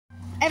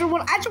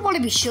everyone, I just want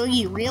to be showing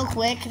you real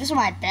quick. This is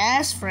my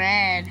best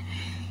friend.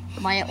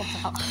 Maya, what the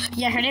hell?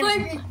 Yeah, her name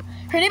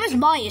is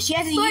Maya. She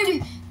has a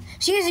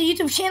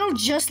YouTube channel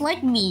just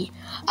like me.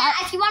 Yeah,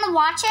 if you want to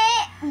watch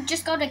it,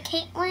 just go to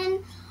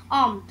Caitlin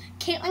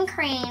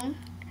Crane.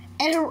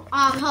 And her,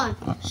 hold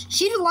on.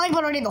 She's been lying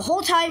about her name the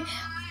whole time.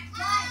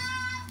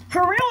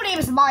 Her real name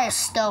is Maya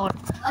Stone.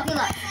 Okay,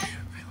 look.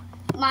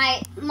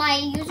 My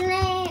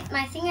username,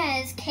 my thing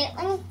is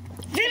Caitlin.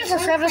 If you're gonna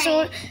subscribe to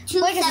someone,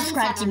 like and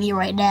subscribe to me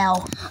right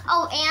now.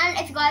 Oh, and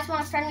if you guys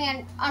want to friend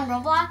me on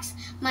Roblox,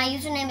 my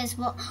username is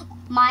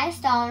Maya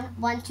Stone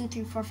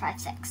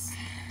 123456.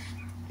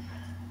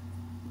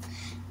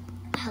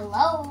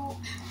 Hello.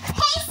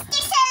 Hey,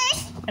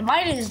 sisters. And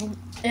mine is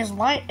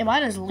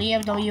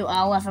Liam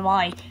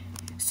WLFMI.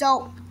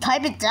 So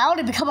type it down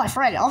and become my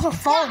friend. Also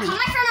follow me. Become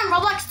my friend on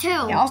Roblox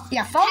too.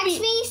 Follow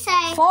text me.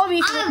 Say follow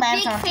me. I'm a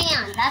big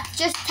fan. That's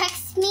just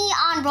text me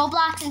on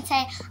Roblox and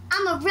say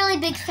I'm a really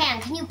big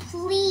fan. Can you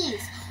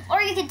please? Or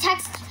you can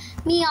text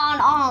me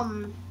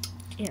on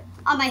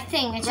my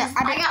thing. It's just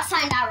I got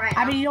signed out right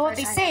now. I mean, you know what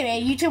they say,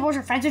 man. YouTubers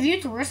are friends of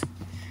YouTubers.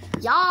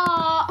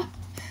 Yeah.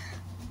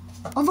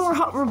 Although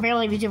we're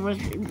barely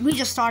YouTubers. We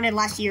just started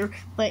last year,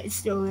 but it's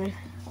still good.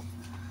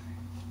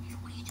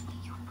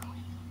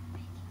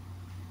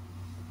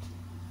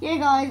 Yeah,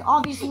 guys,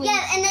 obviously.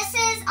 Yeah, and this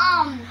is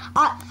Ava.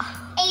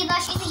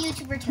 She's a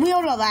YouTuber too. We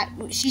all know that.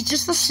 She's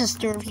just a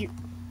sister of you.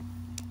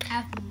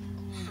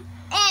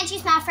 And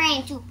she's my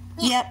friend too.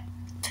 Yep.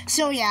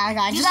 So yeah,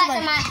 guys. You guys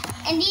are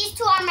and these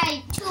two are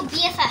my two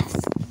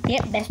BFFs.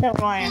 Yep, that's about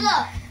right.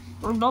 Look.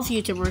 We're both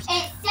YouTubers.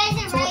 It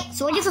says it right.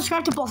 So like and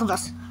subscribe to both of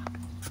us.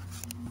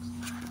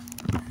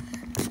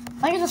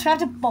 Like and subscribe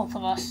to both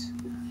of us.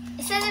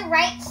 It says it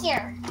right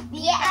here.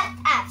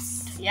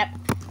 BFFs. Yep.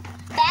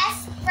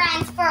 Best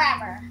friends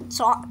forever.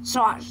 So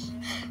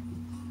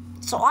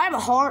I'm a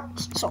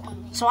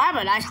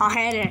nice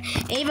hothead, and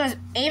Ava.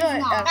 I'm going to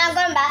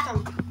the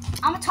bathroom.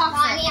 I'm a talk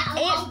Ronnie,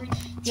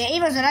 yeah,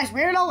 Ava's a nice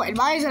weirdo, and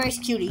Maya's a nice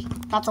cutie.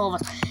 That's all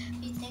of us.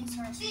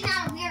 She's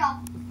not a weirdo.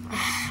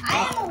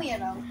 I am a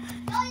weirdo.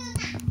 No, you're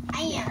not.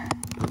 I am.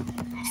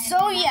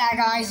 So yeah,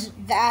 guys,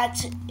 that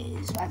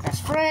is my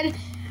best friend.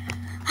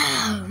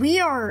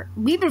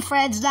 We've been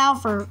friends now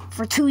for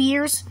 2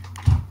 years.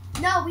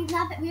 No, we've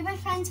not been. We've been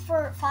friends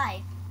for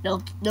 5. No,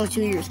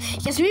 2 years.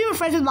 Yes, we were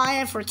friends with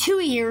Maya for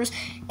 2 years.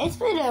 It's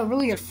been a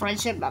really good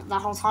friendship that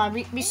whole time.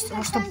 We're still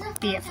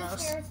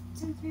BFFs.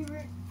 Since we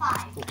were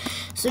 5.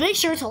 So make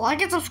sure to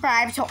like and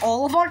subscribe to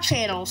all of our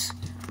channels.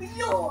 Of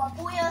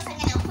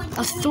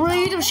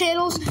 3 YouTube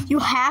channels, you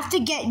have to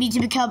get me to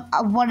become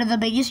one of the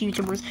biggest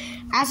YouTubers.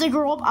 As I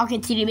grow up, I'll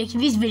continue making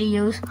these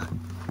videos.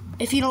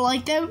 If you don't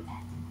like them,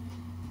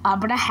 I'm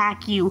gonna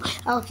hack you.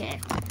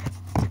 Okay.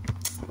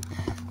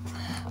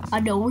 I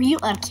know where you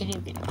are. I'm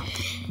kidding.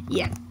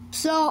 Yeah.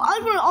 So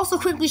I'm gonna also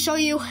quickly show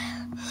you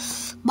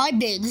my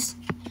bins.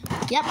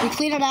 Yep, we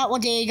cleaned it out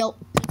one day ago.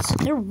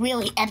 They're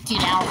really empty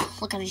now.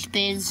 Look at these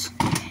bins.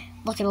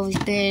 Look at all these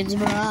bins,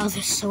 bro.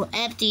 They're so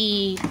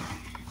empty.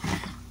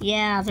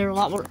 Yeah, they're a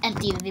lot more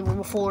empty than they were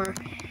before.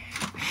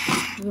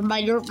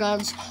 My Nerf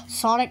guns,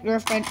 Sonic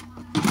Nerf gun.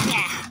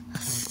 Yeah.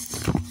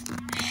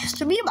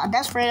 So me and my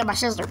best friend and my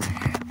sister,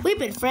 we've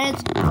been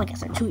friends, like I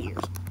said, 2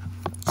 years.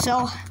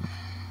 So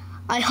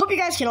I hope you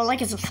guys can like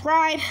and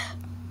subscribe.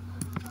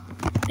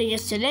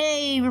 Because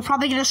today we're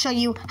probably gonna show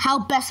you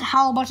how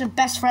much of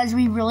best friends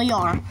we really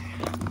are.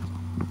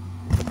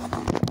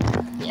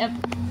 Yep.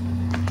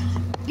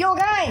 Yo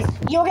guys.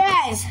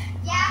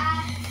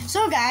 Yeah.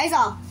 So guys,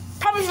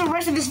 probably for the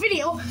rest of this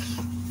video,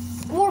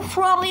 we're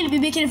probably gonna be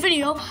making a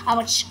video how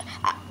much.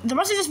 The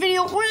rest of this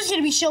video, we're just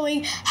gonna be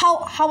showing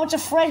how much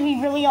of friends we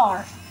really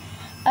are,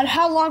 and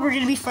how long we're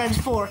gonna be friends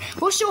for.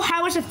 We'll show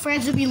how much of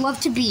friends that we love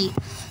to be.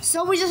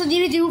 So we just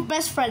need to do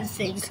best friend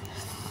things,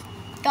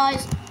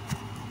 guys.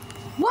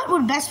 What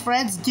would best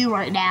friends do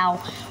right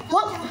now?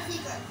 What?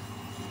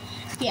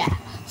 Yeah.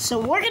 So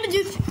we're gonna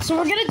do just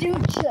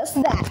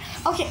that.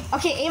 Okay,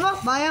 Ava,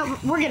 Maya,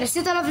 we're gonna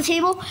sit down at the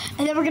table,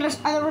 and then we're gonna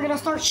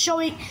start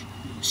showing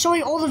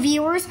all the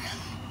viewers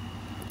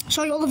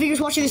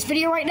watching this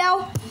video right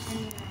now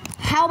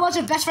how much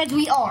of best friends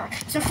we are.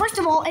 So first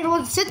of all,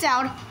 everyone sit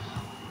down.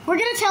 So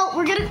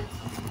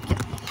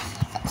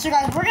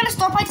guys, we're gonna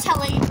start by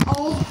telling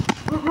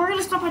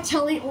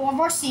all of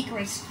our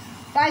secrets.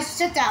 Guys,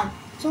 sit down.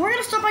 So we're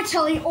gonna start by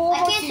telling all.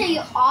 I can't tell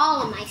you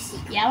all of my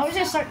secrets. Yeah, we're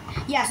gonna start.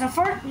 Yeah, so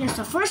first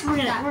we're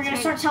gonna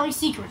start telling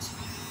secrets.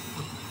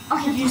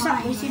 Okay, you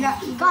stop. You see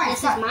that? Guys,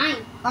 this is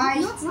mine.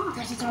 Guys, no, it's not.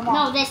 This is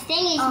no, this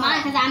thing is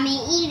mine because I'm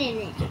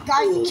eating it.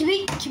 Guys, can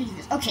we do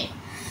this? Okay.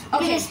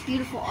 Look at this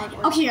beautiful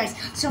artwork. Okay, guys.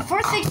 So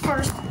first things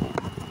first,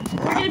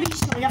 we're gonna be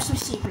showing off some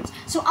secrets.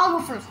 So I'll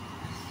go first.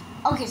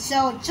 Okay,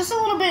 so just a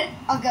little bit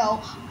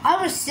ago, I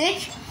was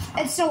sick,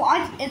 and so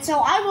I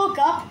woke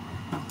up.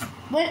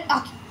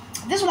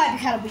 This might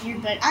be kind of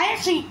weird, but I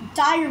actually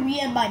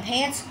diarrhea in my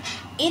pants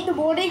in the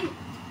morning.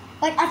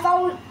 Like I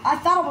thought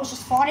I was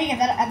just farting, and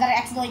then I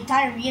accidentally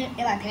diarrhea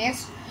in my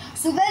pants.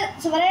 So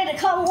then I had to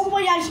come all the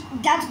way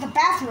down to the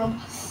bathroom,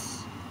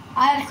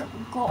 I had to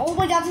go all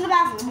the way down to the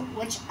bathroom,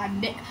 which I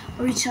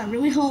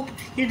really hope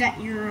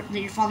that your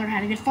father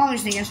had a good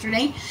Father's Day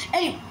yesterday.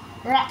 Anyway,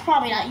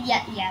 probably not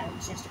yet. Yeah, it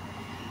was yesterday.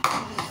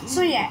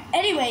 So yeah.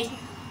 Anyway,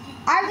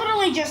 I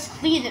literally just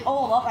cleaned it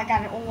all up. I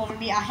got it all over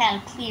me. I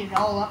had to clean it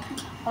all up.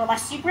 All my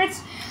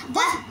secrets.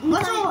 Let's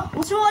move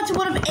on to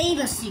one of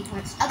Ava's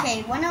secrets.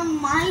 Okay, one of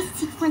my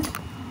secrets.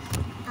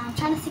 I'm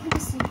trying to think of the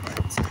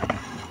secrets.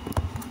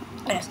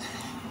 Yes.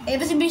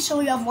 Ava's gonna be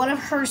showing off one of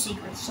her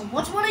secrets. So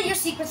what's one of your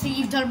secrets that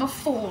you've done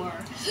before?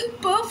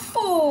 Your secrets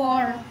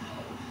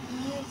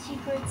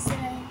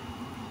that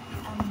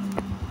I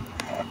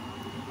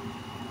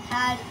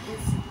had is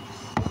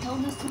I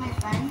told this to my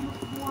friend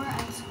before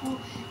at school.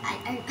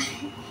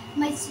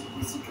 My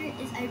secret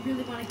is I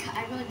really want to cut.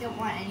 I really don't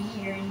want any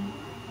hair anymore.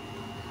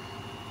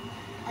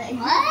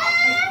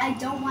 I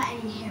don't want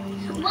any hair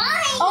anymore.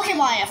 Why? Okay,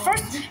 Maya.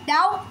 First,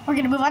 now we're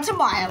gonna move on to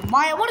Maya.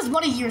 Maya, what is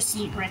one of your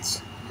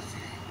secrets?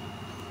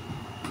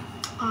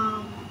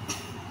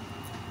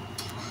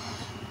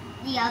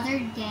 The other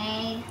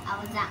day, I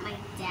was at my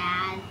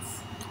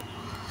dad's.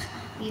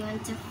 We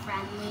went to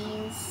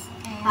Friendly's,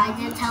 but I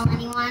didn't tell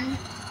anyone.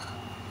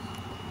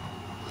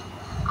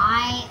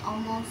 I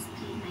almost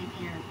peed my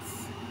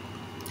pants.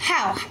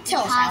 How?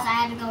 Tell us how. Because I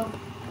had to go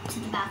to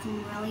the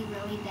bathroom really,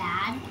 really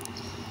bad.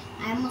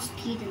 I almost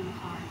peed in the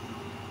car.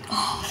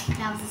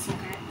 That was a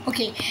secret.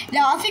 Okay,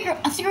 now I think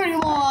we're gonna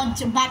go on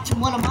to back to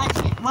one of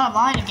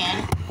mine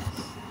again.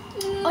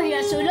 Oh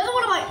yeah, so another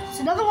one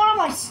of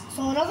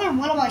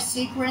my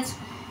secrets.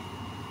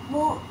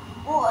 Well,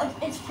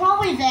 it's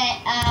probably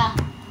that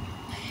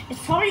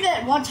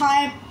one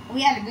time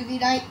we had a movie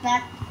night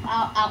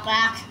out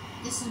back.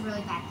 This is a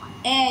really bad one.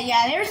 And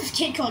yeah, there was this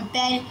kid called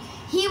Ben.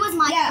 He was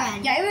my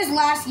friend. Yeah, it was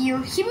last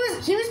year. He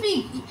was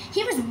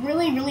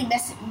really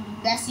messing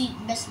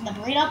the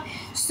brain up.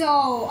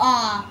 So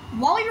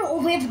while we were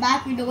over at the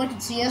back where no one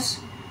could see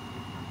us,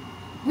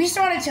 we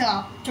started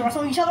to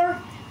wrestle each other.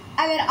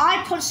 And then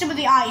I punched him in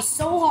the eye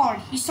so hard,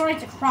 he started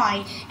to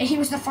cry, and he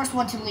was the first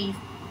one to leave.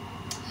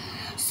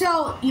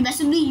 So, you mess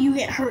with me, you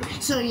get hurt.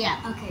 So, yeah.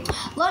 Okay.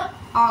 Let's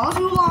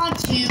move on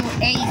to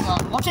Ava.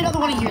 What's another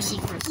one of your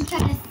secrets? I'm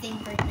trying to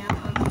think right now.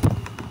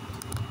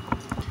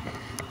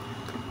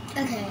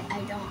 Okay,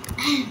 I don't.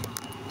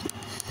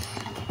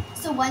 Okay.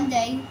 So, one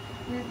day,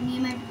 me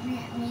and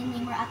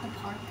Lee were at the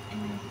park,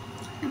 and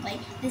like,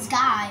 this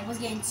guy was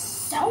getting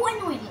so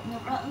annoyed.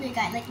 The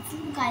guy, like, this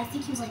little guy, I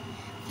think he was like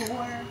 4.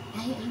 Yeah,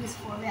 he was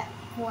 4. We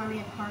were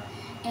at the park,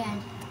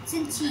 and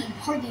since he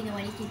hardly knew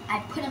anything, I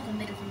put up a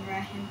middle finger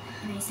at him,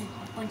 and I said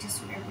a bunch of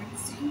swear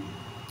words to him.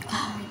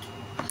 I'm like,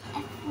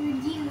 F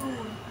word you,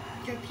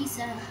 you're a piece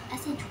of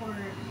SH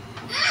word.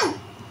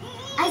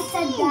 I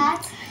said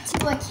that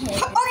to a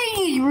kid.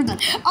 Okay, you were done.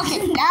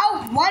 Okay,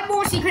 now one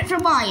more secret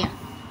from Maya.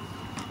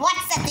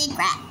 What's the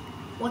secret?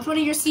 What's one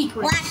of your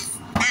secrets?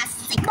 What's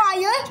the secret?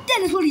 Maya,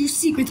 that is one of your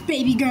secrets,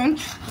 baby girl.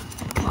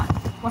 Come on,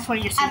 what's one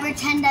of your secrets? I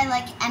pretend I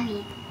like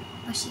Emmy,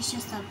 but she's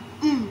just a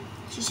B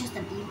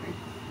word.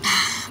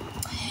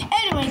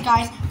 Anyway,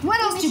 guys, now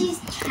that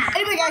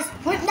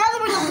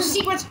we're done with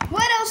secrets,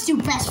 what else do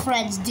best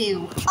friends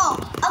do? Oh,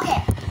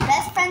 okay.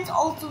 Best friends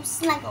also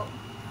snuggle.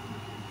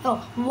 Oh,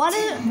 what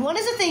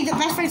is the thing that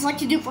best friends like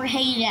to do for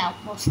hanging out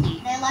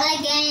mostly? They like play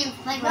games.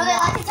 They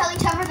like to tell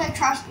each other their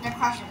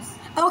crushes.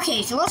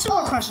 Okay, so let's do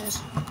our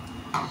crushes.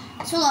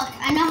 So look,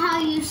 I know how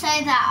you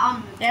say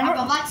that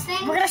Roblox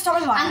thing. We're gonna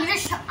start with mine.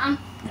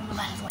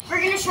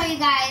 We're gonna show you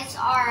guys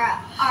our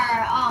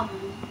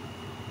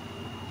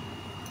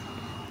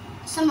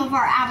some of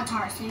our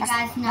avatars, so you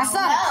guys know. That's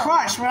not a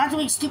crush. We're not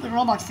doing stupid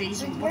Roblox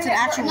things. What's an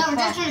actual crush? No, we're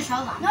just gonna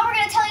show them. No, we're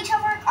gonna tell each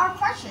other our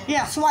crushes.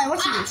 Yeah. So Maya,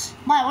 what's yours?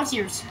 Maya, what's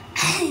yours?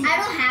 I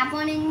don't have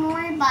one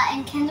anymore, but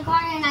in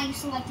kindergarten I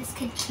used to like this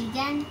kid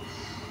Keegan,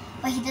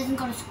 but he doesn't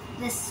go to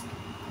the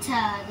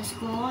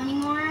school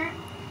anymore.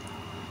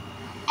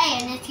 Hey,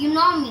 and if you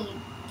know me,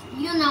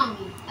 you know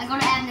me. I go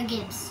to Abner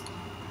Gibbs.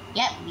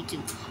 Yep, me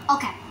too.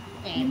 Okay,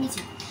 me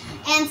too.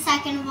 And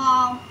second of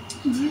all,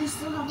 do you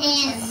still have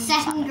in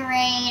second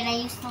grade, I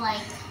used to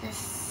like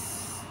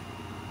this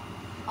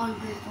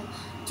ungrateful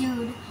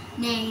dude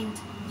named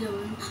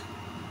Dylan.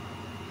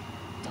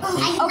 I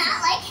did not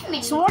like him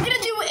anymore. So we're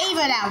gonna do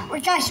Ava now.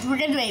 Guys, we're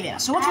gonna do Ava.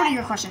 So what's one of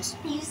your questions?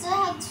 I used to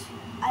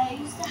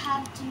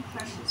have 2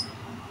 crushes.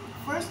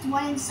 First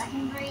one in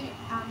second grade.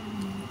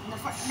 The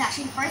first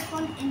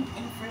one in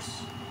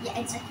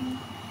second.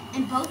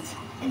 And both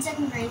in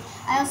second grade,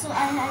 I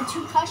had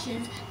 2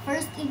 crushes.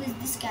 First, it was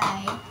this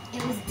guy.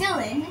 It was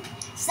Dylan.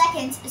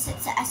 Second,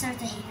 I started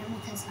to hate him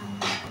because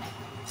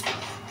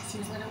he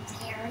was a little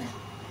weird.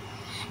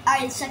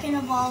 Alright, second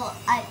of all,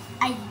 I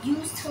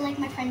used to like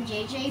my friend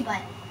JJ,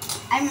 but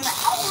I remember.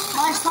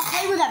 Mom, stop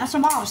playing with that. That's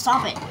your mom.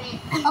 Stop it.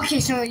 Okay,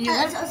 so you.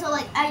 So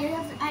like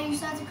I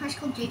used to have a crush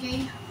called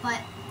JJ, but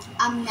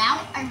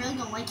now I really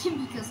don't like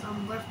him because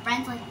we're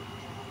friends. Like, I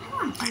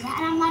don't want to do that,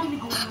 and I'm not even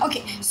old enough.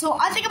 Okay, so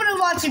I think I'm gonna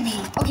move on to me.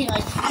 Okay,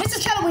 like this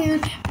is kind of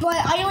weird, but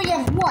I only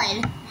have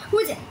one. Who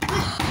is it?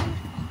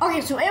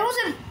 Okay, so it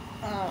wasn't.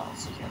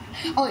 Let's see here.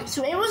 Okay,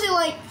 so it was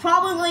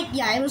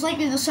it was like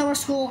in the summer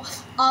school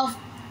of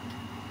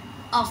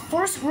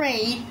first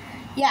grade.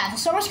 Yeah, the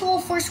summer school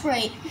of first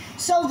grade.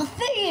 So the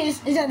thing is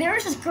that there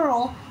was this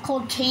girl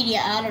called Katie.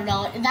 I don't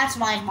know. And that's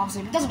my mom's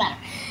name. It doesn't matter.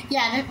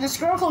 Yeah, this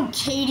girl called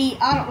Katie.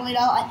 I don't really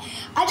know.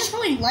 I just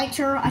really liked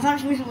her. I thought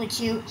she was really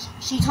cute.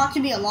 She talked to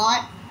me a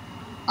lot.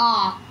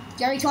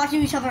 Yeah, we talked to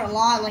each other a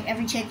lot, like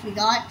every chance we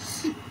got.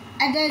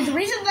 And then the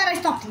reason that I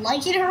stopped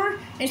liking her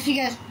is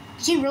because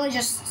she really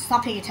just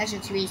stopped paying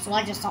attention to me. So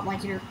I just stopped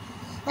liking her.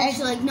 And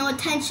so, like, no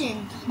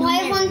attention. Well, I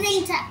have one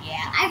thing to.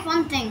 Yeah. I have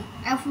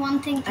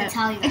one thing to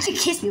tell you. And she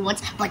kissed me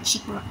once, but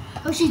she.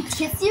 Oh, she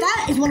kissed you?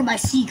 That is one of my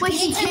secrets. Wait,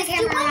 she kissed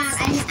you once?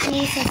 I need to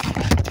say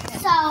something.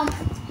 So,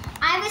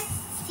 I have a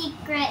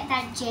secret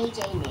that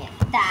JJ knew.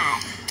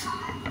 That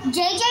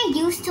JJ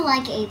used to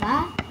like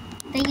Ava.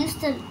 They used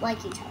to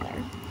like each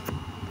other.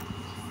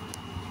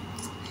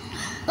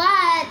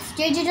 But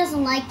JJ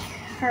doesn't like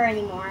her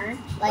anymore.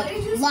 Like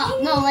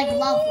love, no, like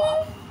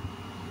love.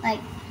 Like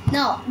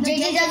no,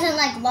 JJ doesn't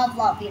like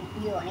love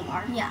you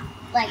anymore. Yeah.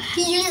 Like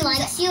he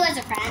likes you as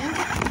a friend.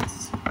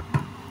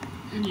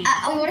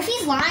 Yeah. What if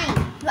he's lying?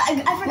 I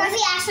forgot. What if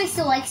he actually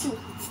still likes you?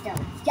 Still.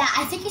 Yeah,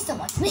 I think he still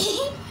likes me.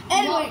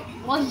 Anyway,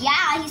 well,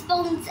 yeah, he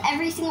spends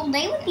every single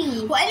day with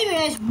you. Well,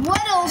 anyways,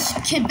 what else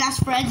can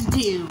best friends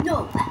do?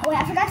 No, wait,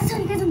 I forgot to tell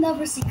you guys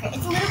another secret.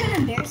 It's a little bit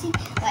embarrassing,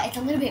 but it's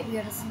a little bit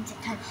weird at the same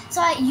time.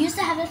 So I used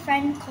to have a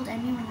friend called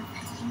Emmy. We're not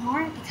friends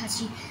anymore because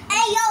she.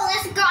 Hey, yo,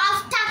 that's the girl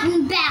I was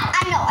talking about.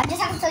 I know. I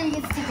just have to tell you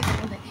guys a secret a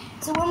little bit.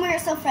 So when we were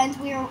still friends,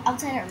 we were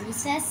outside at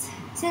recess.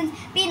 Since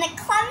being the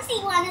clumsy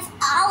one as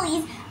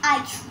always, I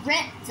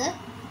tripped,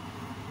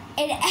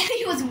 and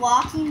Emmy was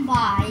walking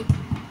by.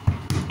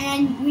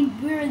 And we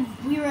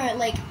were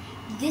like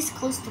this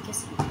close to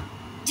kissing.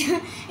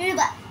 It was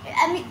like,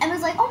 I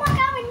was like, oh my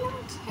god, we're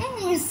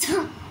nearly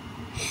kissing.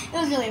 It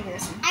was really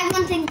embarrassing. I have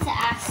one thing to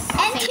ask.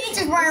 And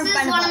teachers were in front of us.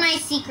 This is one of my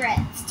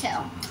secrets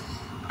too.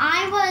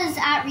 I was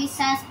at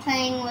recess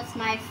playing with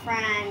my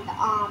friend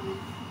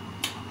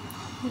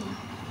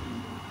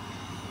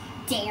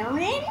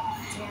Darren.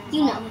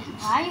 You know him.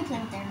 Why are you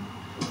playing with Darren?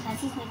 Because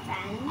he's my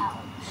friend. Oh.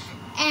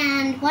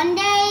 And one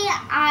day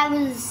I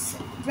was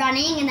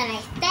running and then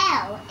I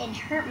fell and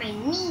hurt my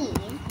knee.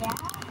 Yeah.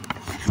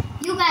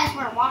 You guys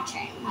weren't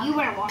watching. Okay. You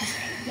weren't watching.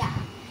 Yeah.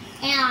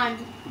 And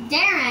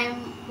Darren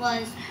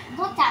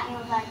looked at me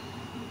and was like,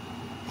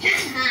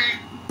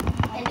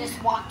 and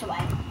just walked away.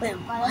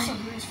 Boom. Wow, that's the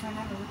weirdest friend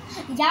ever.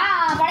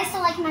 Yeah, but I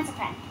still like him as a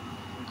friend.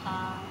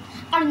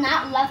 I do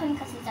not love him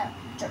because he's a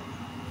jerk.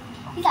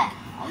 He's like,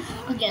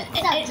 okay.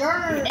 He's a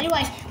jerk.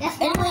 Anyways,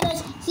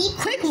 he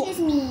pushes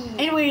me.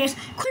 Anyways,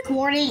 quick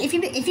warning: if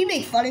you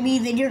make fun of me,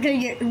 then you're gonna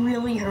get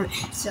really hurt.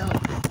 So,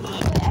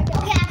 yeah.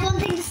 Okay, I have one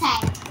thing to say.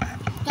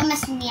 Don't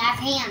mess with me. I have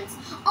hands.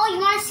 Oh, you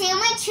want a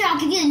sandwich? Here, I'll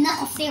give you a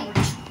knuckle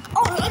sandwich.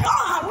 Oh man,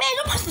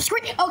 don't press the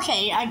screen.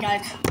 Okay, I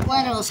got it.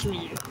 What else can we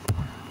do?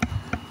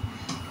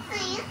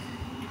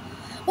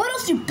 What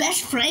else do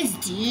best friends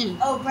do?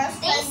 Oh, best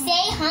friends. They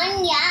say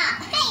hunya.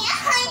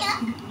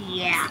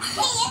 Yeah.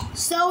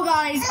 So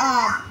guys,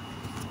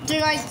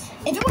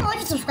 if you want to like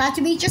and subscribe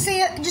to me, just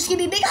give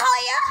me a big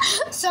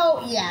hiya.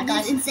 So yeah,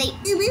 guys, and say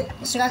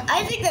so guys,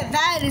 I think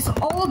that is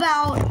all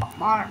about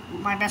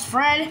my best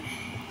friend.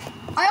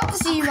 I hope to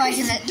see you guys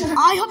in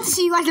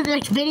the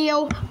next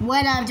video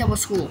when I'm done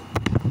with school.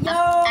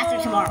 After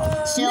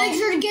tomorrow. So make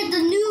sure to get the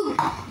new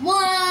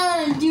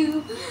 1,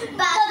 2,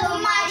 back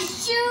of my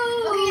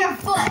shoe. Look at your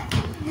foot.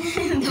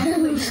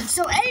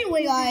 So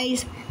anyway,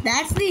 guys,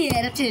 that's the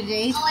end of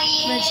today's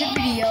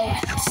video.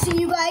 See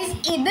you guys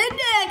in the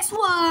next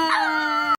one.